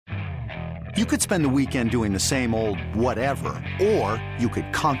You could spend the weekend doing the same old whatever, or you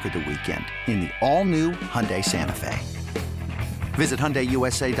could conquer the weekend in the all-new Hyundai Santa Fe. Visit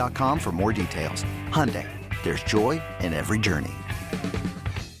HyundaiUSA.com for more details. Hyundai, there's joy in every journey.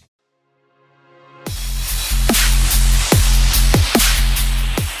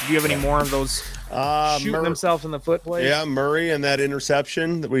 Do you have any more of those shooting themselves in the foot plays? Yeah, Murray and that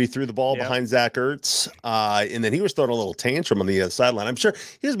interception where he threw the ball behind Zach Ertz. And then he was throwing a little tantrum on the sideline. I'm sure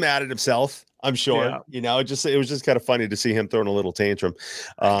he was mad at himself. I'm sure. Yeah. You know, it was just kind of funny to see him throwing a little tantrum.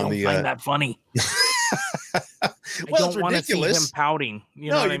 I don't find that funny. Well, I don't want to see him pouting.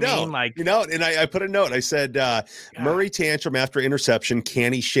 You know what I mean? Like, you know, and I put a note. I said, Murray tantrum after interception.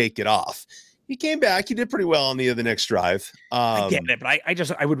 Can he shake it off? He came back. He did pretty well on the next drive. I get it, but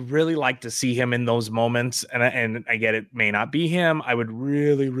I would really like to see him in those moments. And I get it may not be him. I would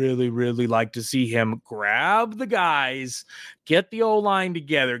really, really, really like to see him grab the guys, get the O-line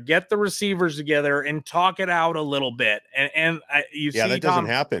together, get the receivers together, and talk it out a little bit. That doesn't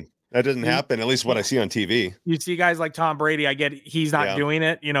happen. That doesn't happen, at least what I see on TV. You see guys like Tom Brady. I get he's not doing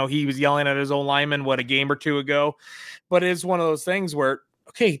it. You know, he was yelling at his own lineman, a game or two ago. But it's one of those things where,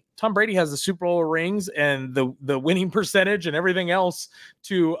 okay, Tom Brady has the Super Bowl rings and the winning percentage and everything else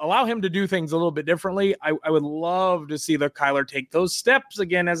to allow him to do things a little bit differently. I would love to see the Kyler take those steps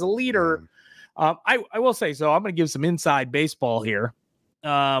again as a leader. I will say, so I'm going to give some inside baseball here.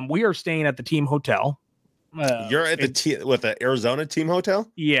 We are staying at the team hotel. You're at the Arizona team hotel?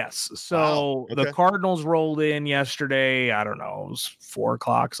 Yes. So the Cardinals rolled in yesterday. I don't know, it was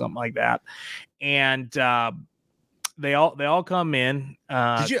 4:00, something like that. And they all come in.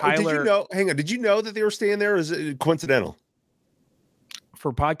 Did you know? Hang on. Did you know that they were staying there? Or is it coincidental?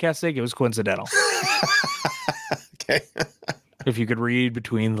 For podcast sake, it was coincidental. Okay. If you could read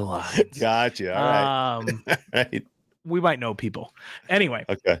between the lines. Gotcha. All right. Right. We might know people. Anyway.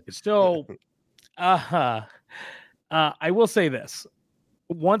 Okay. So, I will say this.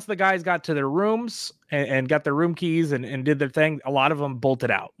 Once the guys got to their rooms and got their room keys and did their thing, a lot of them bolted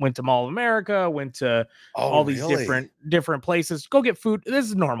out, went to Mall of America, went to all these different places, go get food. This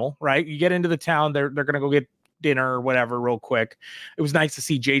is normal, right? You get into the town, they're going to go get dinner or whatever real quick. It was nice to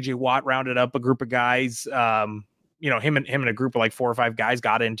see JJ Watt rounded up a group of guys. Him and a group of like 4 or 5 guys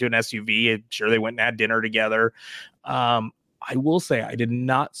got into an SUV. And sure, they went and had dinner together. I will say I did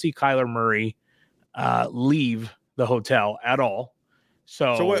not see Kyler Murray leave the hotel at all.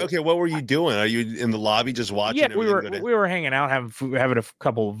 So what were you doing? Are you in the lobby just watching? Yeah, we were hanging out, having a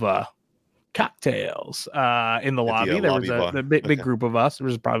couple of cocktails in the lobby. There was a big group of us. There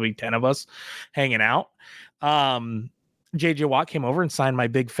was probably 10 of us hanging out. JJ Watt came over and signed my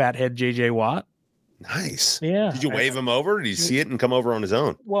big fat head JJ Watt. Nice. Yeah. Did you wave him over? Did you see it and come over on his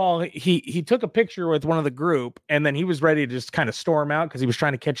own? Well, he took a picture with one of the group, and then he was ready to just kind of storm out because he was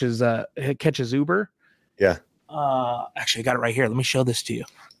trying to catch his Uber. Yeah. Actually, I got it right here. Let me show this to you.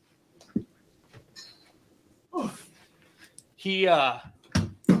 He,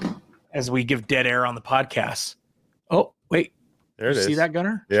 as we give dead air on the podcast. Oh, wait. There it is. See that,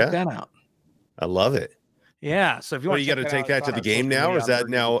 Gunner? Yeah. Check that out. I love it. Yeah. So if you want to got to take that to the game now, or is that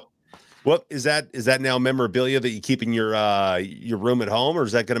now? What is that? Is that now memorabilia that you keep in your room at home, or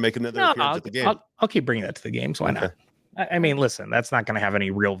is that going to make another appearance at the game? I'll keep bringing that to the game. So why not? I mean, listen, that's not going to have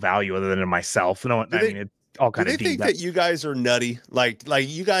any real value other than in myself. It's all kind of. Do they think that you guys are nutty? Like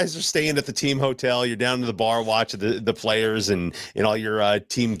you guys are staying at the team hotel. You're down to the bar watching the players and all your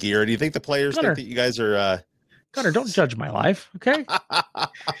team gear. Do you think the players think that you guys are? Gunner, don't judge my life, okay?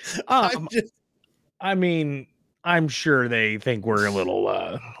 I mean, I'm sure they think we're a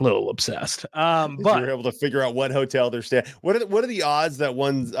little obsessed. But you're able to figure out what hotel they're staying. What are the odds that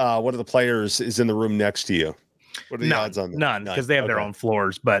one of the players is in the room next to you? What are the odds on that? None, because they have their own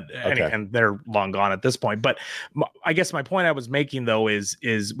floors, but and they're long gone at this point. But I guess my point I was making though is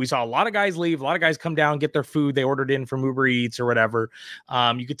we saw a lot of guys leave, a lot of guys come down, get their food they ordered in from Uber Eats or whatever.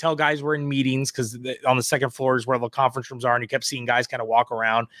 You could tell guys were in meetings because on the second floor is where the conference rooms are, and you kept seeing guys kind of walk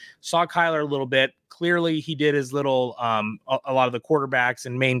around. Saw Kyler a little bit. Clearly, he did his little. A lot of the quarterbacks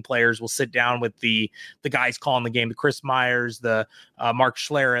and main players will sit down with the guys calling the game. The Chris Myers, the Mark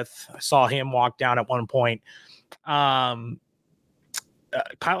Schlereth. I saw him walk down at one point. Kyler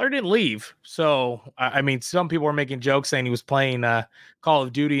didn't leave, so I mean, some people were making jokes saying he was playing Call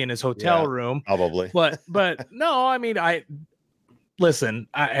of Duty in his hotel room, probably. But no, I mean, I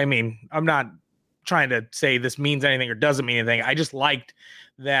mean, I'm not trying to say this means anything or doesn't mean anything. I just liked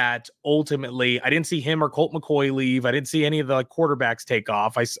that ultimately I didn't see him or Colt McCoy leave. I didn't see any of the quarterbacks take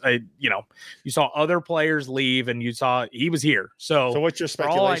off. You saw other players leave, and you saw he was here. So what's your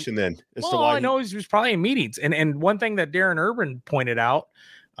speculation then? I know he was probably in meetings. And one thing that Darren Urban pointed out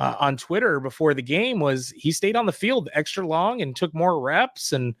on Twitter before the game was he stayed on the field extra long and took more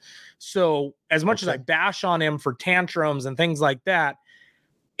reps. And so as much as I bash on him for tantrums and things like that,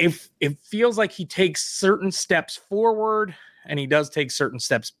 if it feels like he takes certain steps forward and he does take certain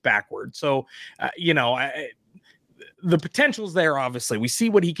steps backward. So, the potential's there. Obviously we see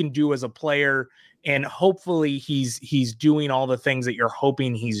what he can do as a player, and hopefully he's doing all the things that you're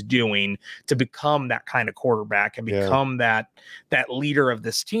hoping he's doing to become that kind of quarterback and become that leader of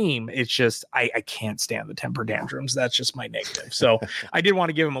this team. It's just, I can't stand the temper tantrums. That's just my negative. So I did want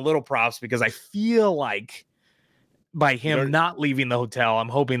to give him a little props because I feel like by him not leaving the hotel, I'm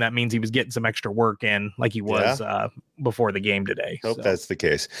hoping that means he was getting some extra work in like he was before the game today. Hope that's the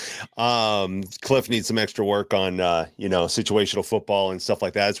case. Cliff needs some extra work on, situational football and stuff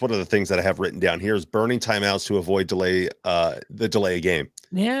like that. It's one of the things that I have written down here is burning timeouts to avoid the delay of game.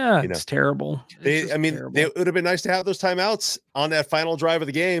 Yeah, it's terrible. It would have been nice to have those timeouts on that final drive of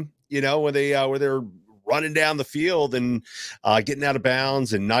the game, when they're running down the field and getting out of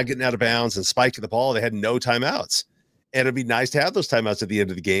bounds and not getting out of bounds and spiking the ball. They had no timeouts. And it'd be nice to have those timeouts at the end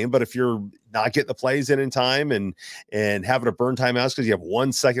of the game. But if you're not getting the plays in time and having to burn timeouts because you have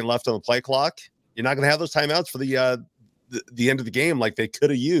 1 second left on the play clock, you're not going to have those timeouts for the end of the game like they could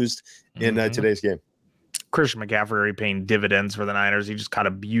have used in today's game. Christian McCaffrey already paying dividends for the Niners. He just caught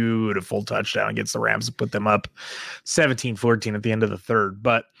a beautiful touchdown against the Rams to put them up 17-14 at the end of the third.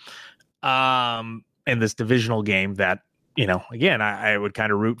 But in this divisional game that, again, I would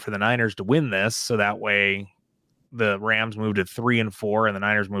kind of root for the Niners to win this. So that way the Rams moved to 3-4 and the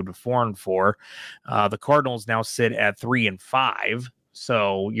Niners moved to 4-4. The Cardinals now sit at 3-5.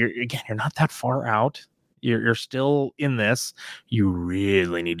 So you're not that far out. You're still in this. You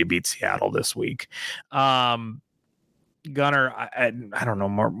really need to beat Seattle this week. Gunner, I don't know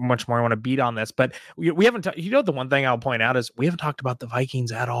much more I want to beat on this, but we haven't. The one thing I'll point out is we haven't talked about the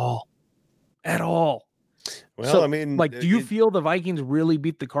Vikings at all. Well, so, do you feel the Vikings really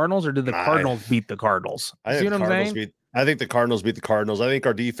beat the Cardinals, or did the Cardinals beat the Cardinals? See what I'm saying? I think the Cardinals beat the Cardinals. I think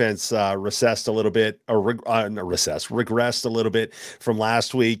our defense regressed a little bit from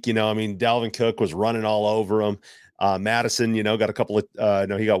last week. Dalvin Cook was running all over him. Madison, got a couple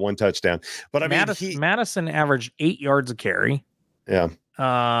of he got one touchdown. But Madison averaged 8 yards a carry. Yeah.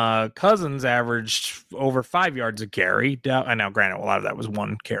 Cousins averaged over 5 yards a carry. I know, granted, a lot of that was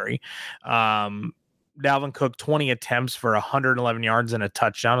one carry. Dalvin Cook 20 attempts for 111 yards and a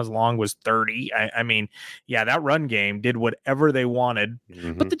touchdown. His long was 30. That run game did whatever they wanted,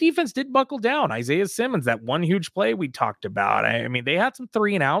 but the defense did buckle down. Isaiah Simmons, that one huge play we talked about. They had some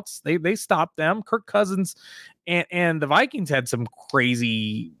 3-and-outs. They stopped them. Kirk Cousins and the Vikings had some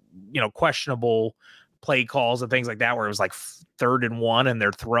crazy, questionable play calls and things like that, where it was like 3rd and 1 and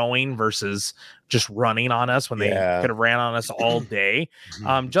they're throwing versus just running on us when they could have ran on us all day.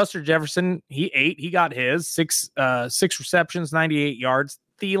 Justin Jefferson, he got his six receptions, 98 yards.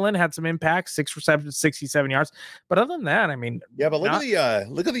 Thielen had some impact, 6 receptions, 67 yards. But other than that, but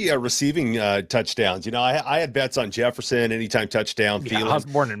look at the receiving touchdowns. I had bets on Jefferson anytime touchdown. Thielen.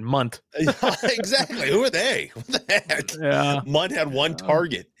 Osborne and Munt. Exactly. Who are they? What the heck? Yeah. Munt had one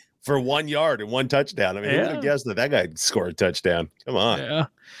target for 1 yard and one touchdown. Who would have guessed that guy scored a touchdown? Come on. Yeah.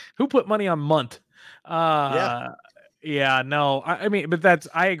 Who put money on Munt? But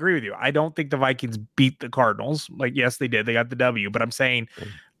I agree with you. I don't think the Vikings beat the Cardinals. Yes, they did. They got the W, but I'm saying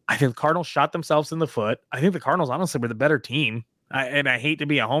I think the Cardinals shot themselves in the foot. I think the Cardinals honestly were the better team. I hate to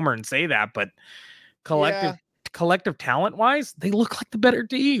be a homer and say that, but collective talent wise, they look like the better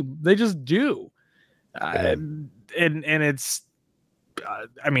team. They just do. And it's,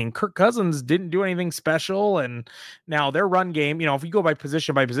 Kirk Cousins didn't do anything special, and now their run game, if you go by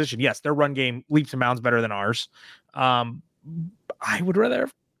position, yes, their run game leaps and bounds better than ours. I would rather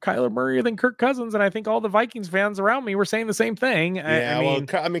have Kyler Murray than Kirk Cousins, and I think all the Vikings fans around me were saying the same thing.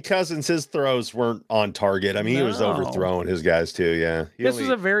 Cousins, his throws weren't on target. He was overthrowing his guys too. Yeah, this was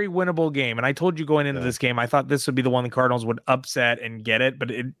a very winnable game, and I told you going into this game, I thought this would be the one the Cardinals would upset and get it, but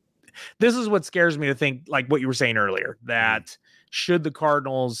this is what scares me to think, like what you were saying earlier, that should the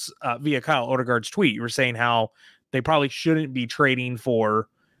Cardinals, via Kyle Odegaard's tweet, you were saying how they probably shouldn't be trading for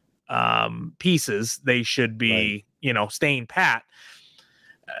pieces. They should be, staying pat.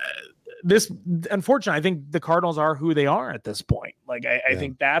 Unfortunately, I think the Cardinals are who they are at this point. I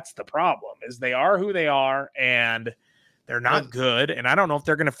think that's the problem, is they are who they are, and they're not good, and I don't know if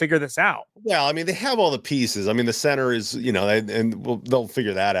they're going to figure this out. Well, they have all the pieces. The center is, they'll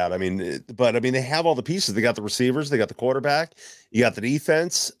figure that out. But they have all the pieces. They got the receivers, they got the quarterback, you got the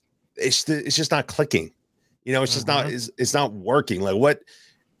defense. It's just not clicking. It's just not. It's not working. What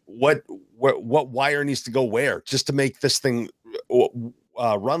wire needs to go where just to make this thing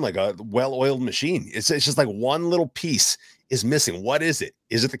run like a well-oiled machine. It's just like one little piece is missing. What is it?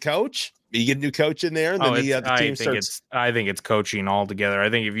 Is it the coach? You get a new coach in there, and then the team starts. I think it's coaching altogether. I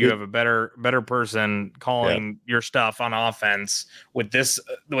think if you have a better person calling your stuff on offense with this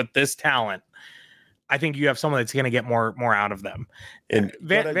talent, I think you have someone that's going to get more out of them. And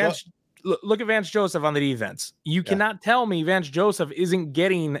look at Vance Joseph on the defense. You cannot tell me Vance Joseph isn't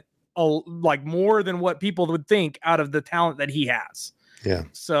getting more than what people would think out of the talent that he has. Yeah.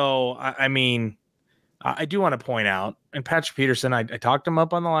 So I mean, I do want to point out, and Patrick Peterson, I talked him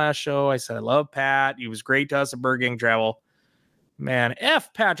up on the last show. I said, I love Pat. He was great to us at Bird Gang Travel. Man,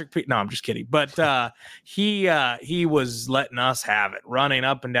 F Patrick No, I'm just kidding. But he was letting us have it, running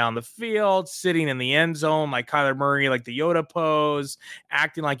up and down the field, sitting in the end zone like Kyler Murray, like the Yoda pose,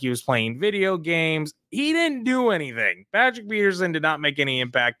 acting like he was playing video games. He didn't do anything. Patrick Peterson did not make any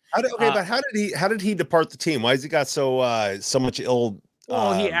impact. But how did he depart the team? Why has he got so much ill?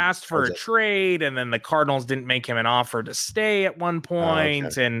 Well, he asked for a trade, and then the Cardinals didn't make him an offer to stay at one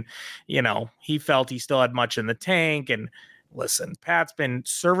point. And, he felt he still had much in the tank. And listen, Pat's been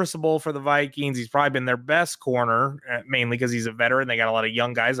serviceable for the Vikings. He's probably been their best corner, mainly because he's a veteran. They got a lot of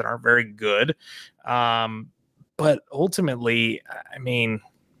young guys that aren't very good. But ultimately, I mean,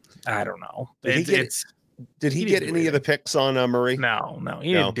 I don't know. Did he get any of the picks on Murray? No,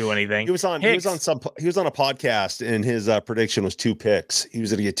 he didn't do anything. He was on a podcast, and his prediction was 2 picks. He was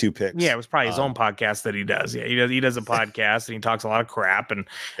going to get 2 picks. Yeah, it was probably his own podcast that he does. Yeah, he does a podcast, and he talks a lot of crap. And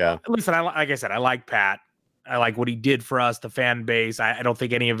listen, like I said, I like Pat. I like what he did for us, the fan base. I don't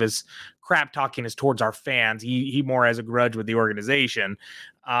think any of his crap talking is towards our fans. He more has a grudge with the organization.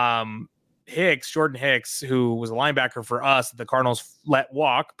 Jordan Hicks, who was a linebacker for us, the Cardinals let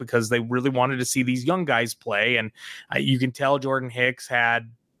walk because they really wanted to see these young guys play. And you can tell Jordan Hicks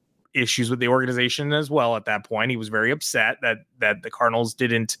had issues with the organization as well at that point. He was very upset that the Cardinals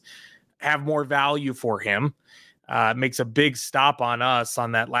didn't have more value for him. Makes a big stop on us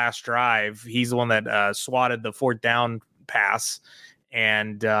on that last drive. He's the one that swatted the 4th down pass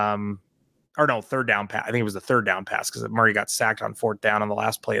and third down pass. I think it was the 3rd down pass because Murray got sacked on 4th down on the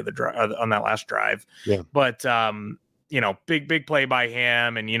last play of the on that last drive. Yeah. But big play by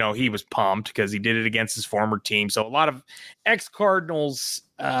him, and he was pumped because he did it against his former team. So a lot of ex-Cardinals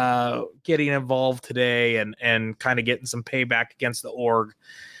getting involved today and kind of getting some payback against the org.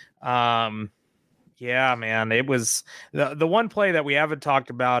 Yeah, man, it was the one play that we haven't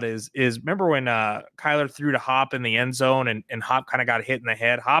talked about is remember when Kyler threw to Hop in the end zone and Hop kind of got hit in the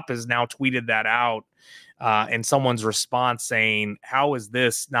head. Hop has now tweeted that out in someone's response saying, how is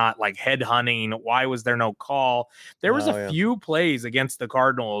this not like head hunting? Why was there no call? There was a few plays against the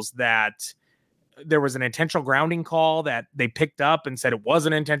Cardinals that there was an intentional grounding call that they picked up and said it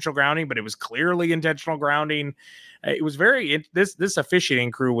wasn't intentional grounding, but it was clearly intentional grounding. It was this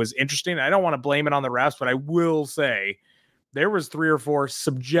officiating crew was interesting. I don't want to blame it on the refs, but I will say there was 3 or 4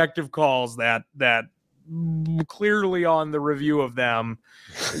 subjective calls that clearly on the review of them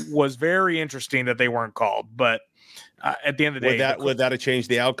was very interesting that they weren't called. But at the end of the day, would that have changed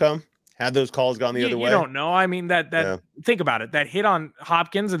the outcome? Had those calls gone the other way? You don't know. I mean, think about it. That hit on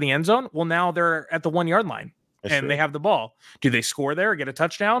Hopkins in the end zone. Well, now they're at the 1 yard line. That's and true. They have the ball. Do they score there, get a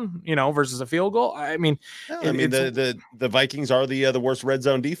touchdown, versus a field goal? I mean, the Vikings are the worst red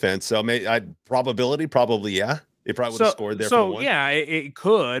zone defense. So probability, probably, yeah. They probably would have scored there. So, yeah, it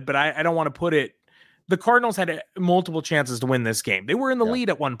could, but I don't want to put it. The Cardinals had multiple chances to win this game. They were in the lead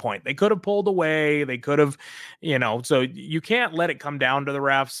at one point. They could have pulled away. They could have, so you can't let it come down to the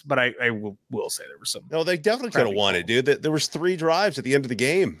refs, but I will say there was some. No, they definitely could have won it, dude. There was 3 drives at the end of the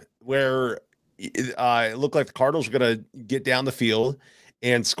game where it looked like the Cardinals were going to get down the field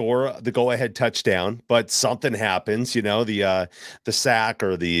and score the go-ahead touchdown, but something happens, the sack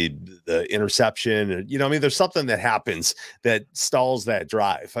or the interception, there's something that happens that stalls that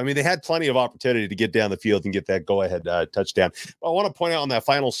drive. I mean, they had plenty of opportunity to get down the field and get that go-ahead touchdown. But I want to point out on that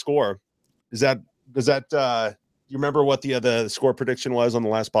final score, does that you remember what the score prediction was on the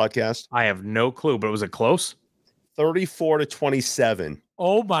last podcast? I have no clue, but was it close? 34-27.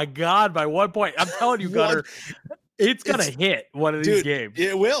 Oh my God! By 1 point, I'm telling you, Gunner, it's gonna hit one of these games.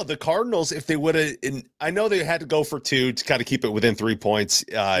 It will. The Cardinals, if they would have, I know they had to go for 2 to kind of keep it within 3 points.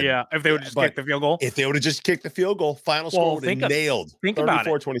 If they would just kick the field goal. If they would have just kicked the field goal, final score would have nailed. Think about it.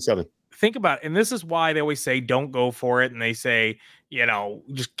 34-27. Think about it, and this is why they always say don't go for it, and they say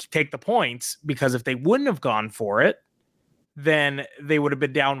just take the points, because if they wouldn't have gone for it, then they would have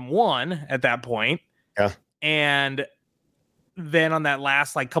been down 1 at that point. Yeah, and then on that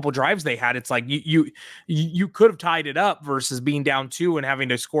last couple drives they had, it's like you could have tied it up versus being down 2 and having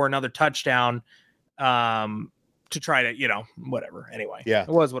to score another touchdown to try to, whatever. Anyway, yeah, it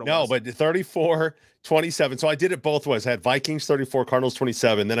was what it was. No, but 34-27. So I did it both ways. I had Vikings 34, Cardinals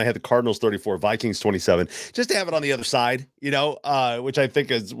 27. Then I had the Cardinals 34, Vikings 27, just to have it on the other side, which I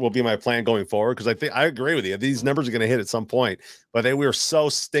think will be my plan going forward. Cause I agree with you. These numbers are going to hit at some point, but we were so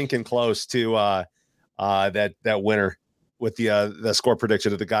stinking close to that winner with the score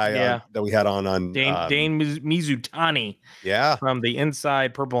prediction of the guy that we had on Dane Mizutani. Yeah. From the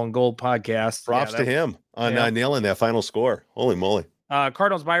Inside Purple and Gold podcast. Props to him on nailing that final score. Holy moly.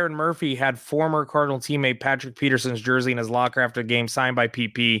 Cardinals Byron Murphy had former Cardinal teammate Patrick Peterson's jersey in his locker after the game, signed by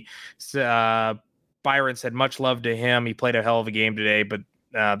PP. Byron said much love to him. He played a hell of a game today, but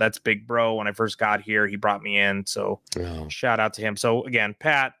that's big bro. When I first got here, he brought me in. So shout out to him. So again,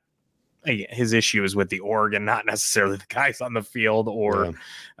 Pat, his issue is with the org and not necessarily the guys on the field or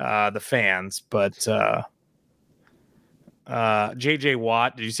the fans, but JJ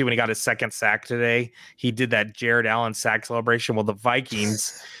Watt, did you see when he got his second sack today? He did that Jared Allen sack celebration. Well, the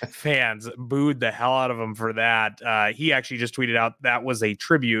Vikings fans booed the hell out of him for that. He actually just tweeted out that was a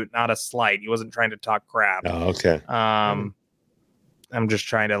tribute, not a slight. He wasn't trying to talk crap. Oh, okay. I'm just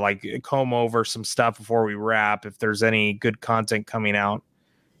trying to comb over some stuff before we wrap. If there's any good content coming out.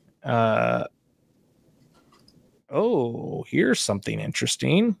 Here's something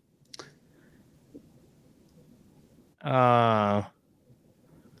interesting. So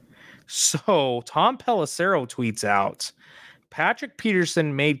Tom Pelissero tweets out, Patrick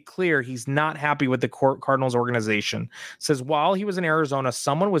Peterson made clear he's not happy with the Cardinals organization. Says while he was in Arizona,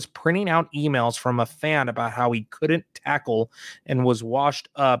 someone was printing out emails from a fan about how he couldn't tackle and was washed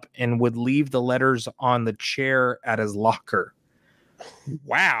up and would leave the letters on the chair at his locker.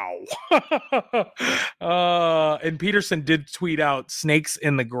 Wow. And Peterson did tweet out snakes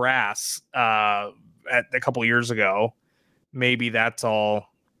in the grass at a couple years ago. Maybe that's all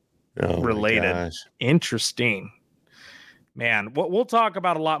related. Interesting. Man, we'll talk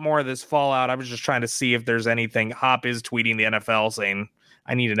about a lot more of this fallout. I was just trying to see if there's anything. Hop is tweeting the NFL saying,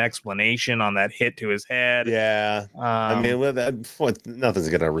 I need an explanation on that hit to his head. Yeah. I mean, with that, nothing's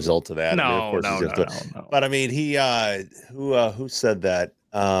going to result to that. No. But I mean, he, who said that?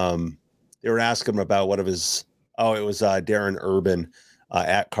 They were asking him about one of his, it was Darren Urban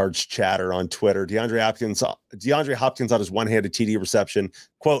at Cards Chatter on Twitter. DeAndre Hopkins on his one-handed TD reception.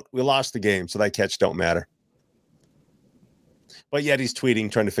 Quote, we lost the game, so that catch don't matter. But yet he's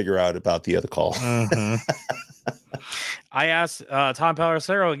tweeting, trying to figure out about the other call. Mm-hmm. I asked Tom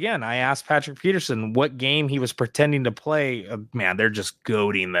Pelissero again. I asked Patrick Peterson what game he was pretending to play. Man, they're just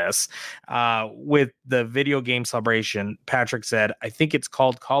goading this. With the video game celebration, Patrick said, I think it's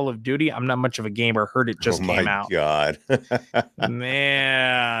called Call of Duty. I'm not much of a gamer. Heard it just came out. Oh, my God.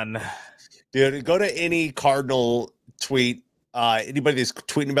 Man. Dude, go to any Cardinal tweet. Anybody that's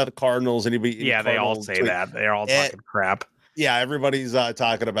tweeting about the Cardinals. They all say that. They're all talking crap. Yeah, everybody's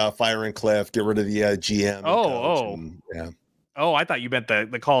talking about firing Cliff, get rid of the GM. I thought you meant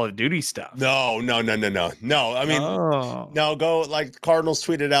the Call of Duty stuff. No. I mean, no, go like Cardinals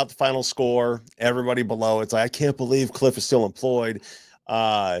tweeted out the final score. Everybody below, it's like, I can't believe Cliff is still employed.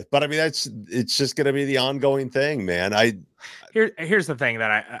 But I mean, it's just going to be the ongoing thing, man. Here's the thing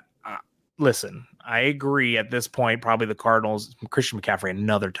that I listen. I agree at this point, probably the Cardinals, Christian McCaffrey,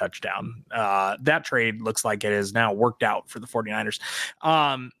 another touchdown. That trade looks like it has now worked out for the 49ers.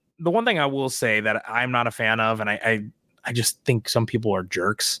 The one thing I will say that I'm not a fan of, and I just think some people are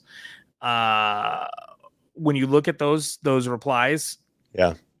jerks. When you look at those replies,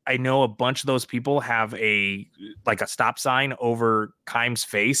 I know a bunch of those people have a stop sign over Keim's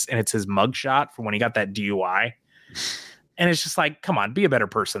face, and it's his mugshot from when he got that DUI. And it's just like, come on, be a better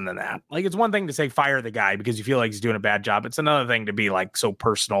person than that. Like, it's one thing to say fire the guy because you feel like he's doing a bad job. It's another thing to be like so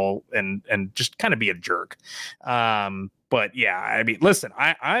personal and just kind of be a jerk. But yeah, I mean, listen,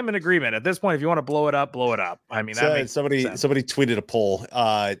 I'm in agreement at this point. If you want to blow it up, blow it up. I mean, that makes somebody tweeted a poll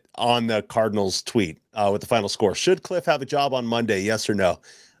on the Cardinals tweet with the final score. Should Cliff have a job on Monday? Yes or no?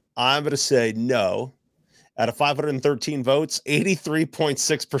 I'm going to say no. Out of 513 votes,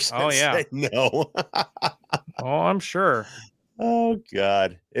 83.6% say no. I'm sure. Oh,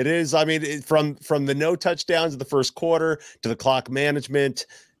 God. It is. I mean, from the no touchdowns in the first quarter to the clock management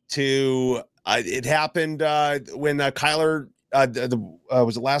to it happened when Kyler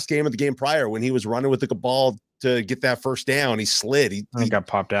was the last game of the game prior when he was running with the ball to get that first down. He slid. He got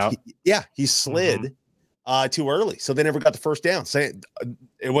popped out. He slid too early. So they never got the first down.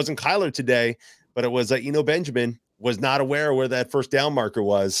 It wasn't Kyler today. But it was Eno Benjamin was not aware where that first down marker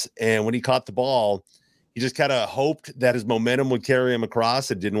was. And when he caught the ball, he just kind of hoped that his momentum would carry him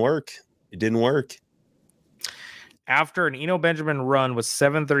across. It didn't work. After an Eno Benjamin run was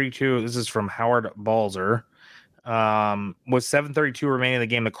 7:32, this is from Howard Balzer. With 7:32 remaining in the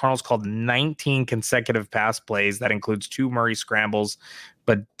game, the Cardinals called 19 consecutive pass plays. That includes 2 Murray scrambles,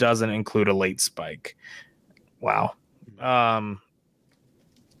 but doesn't include a late spike. Wow.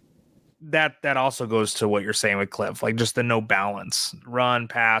 That also goes to what you're saying with Cliff, like just the no balance, run,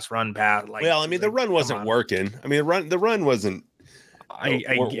 pass. Like, well, I mean, the run wasn't working. I mean, the run wasn't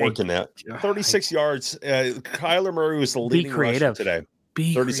working that 36 yards. Kyler Murray was the leading rusher today.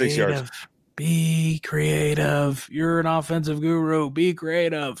 36 yards. Be creative. You're an offensive guru. Be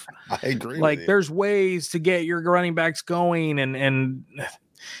creative. I agree. Like, there's ways to get your running backs going, and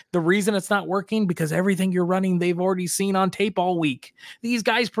the reason it's not working because everything you're running, they've already seen on tape all week. These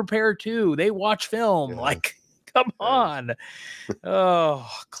guys prepare too. They watch film. Yeah. Like, come on. Oh,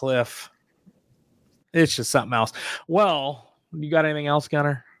 Cliff. It's just something else. Well, you got anything else,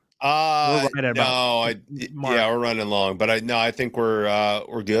 Gunner? We're running long, but I think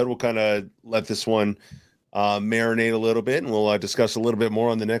we're good. We'll kind of let this one marinate a little bit, and we'll discuss a little bit more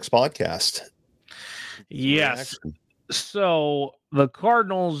on the next podcast. Yes. So the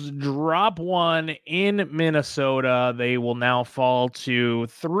Cardinals drop one in Minnesota. They will now fall to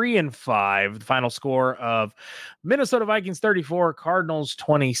 3-5. The final score of Minnesota Vikings 34, Cardinals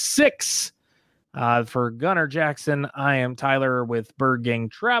 26. For Gunnar Jackson, I am Tyler with Bird Gang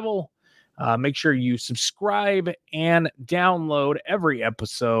Travel. Make sure you subscribe and download every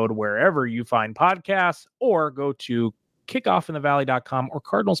episode wherever you find podcasts, or go to kickoffinthevalley.com or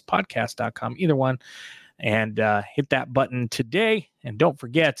cardinalspodcast.com, either one, and hit that button today. And don't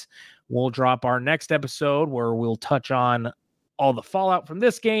forget, we'll drop our next episode where we'll touch on all the fallout from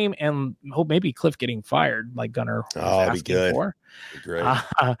this game and hope maybe Cliff getting fired, like Gunnar was asking for. Great.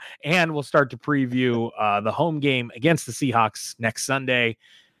 And we'll start to preview the home game against the Seahawks next Sunday.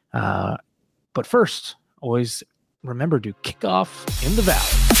 But first, always remember to kick off in the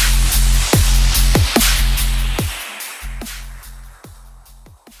Valley.